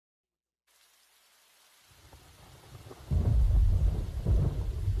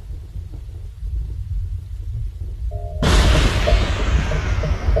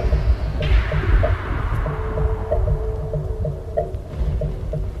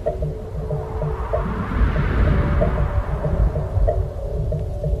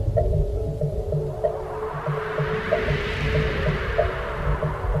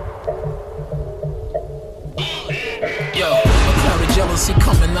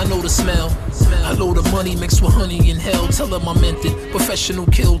I know the smell. I load of money mixed with honey and hell. Tell them I meant it. Professional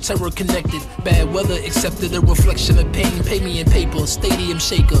kill, terror connected. Bad weather accepted, a reflection of pain. Pay me in paper, stadium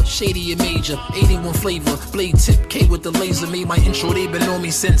shaker, shady and major. 81 flavor, blade tip, K with the laser. Made my intro, they been on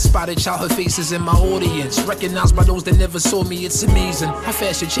me since. Spotted childhood faces in my audience. Recognized by those that never saw me, it's amazing. How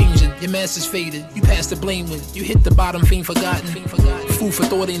fast you're changing, your mask is faded. You pass the blame when you hit the bottom, fiend forgotten. Food for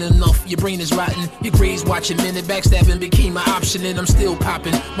thought ain't enough, your brain is rotten. Your grades watching minute, backstabbing became an option and I'm still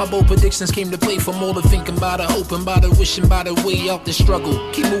popping. My bold predictions came to play from all the thinking about the hoping, about the wishing, about the way out the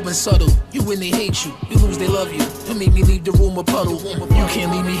struggle. Keep moving subtle, you win they hate you, you lose they love you. You make me leave the room a puddle. You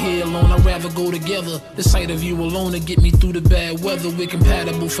can't leave me here alone, I'd rather go together. The sight of you alone to get me through the bad weather. We're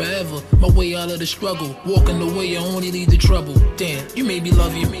compatible forever, my way out of the struggle. Walking the way I only lead the trouble. Damn, you made me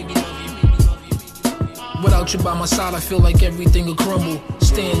love you, made me love you. Without you by my side, I feel like everything will crumble.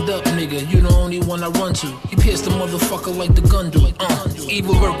 Stand up, nigga, you the only one I run to. You pierce the motherfucker like the gun do.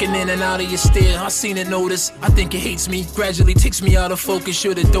 Evil working in and out of your stare, I seen it notice. I think it hates me, gradually takes me out of focus.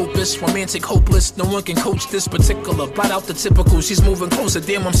 You're the dopest, romantic, hopeless. No one can coach this particular. Blot out the typical, she's moving closer,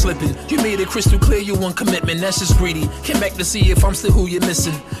 damn I'm slipping. You made it crystal clear you want commitment, that's just greedy. Came back to see if I'm still who you're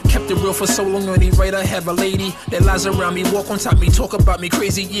missing. Kept it real for so long, only right I have a lady that lies around me, walk on top me, talk about me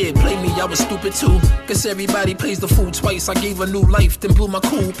crazy. Yeah, play me, I was stupid too. Guess everybody plays the fool twice. I gave a new life, then blew my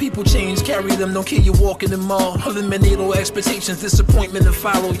cool. People change, carry them, don't care you walk in the mall. Eliminate all expectations, disappointment to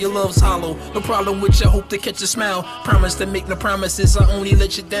follow. Your love's hollow, no problem with you, hope to catch a smile. Promise to make no promises, I only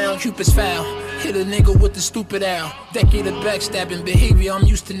let you down. Cupid's foul, hit a nigga with the stupid owl. Decade of backstabbing behavior I'm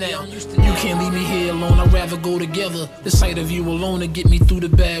used to now. You can't leave me here alone, I'd rather go together. The sight of you alone to get me through the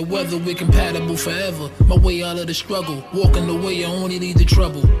bad weather. We're compatible forever, my way out of the struggle. Walking the way I only lead the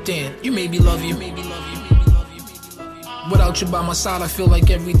trouble. Damn, you made me love you, made me love you. Without you by my side, I feel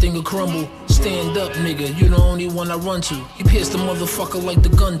like everything will crumble. Stand up, nigga, you the only one I run to. You pierce the motherfucker like the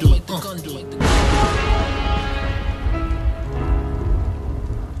gun do.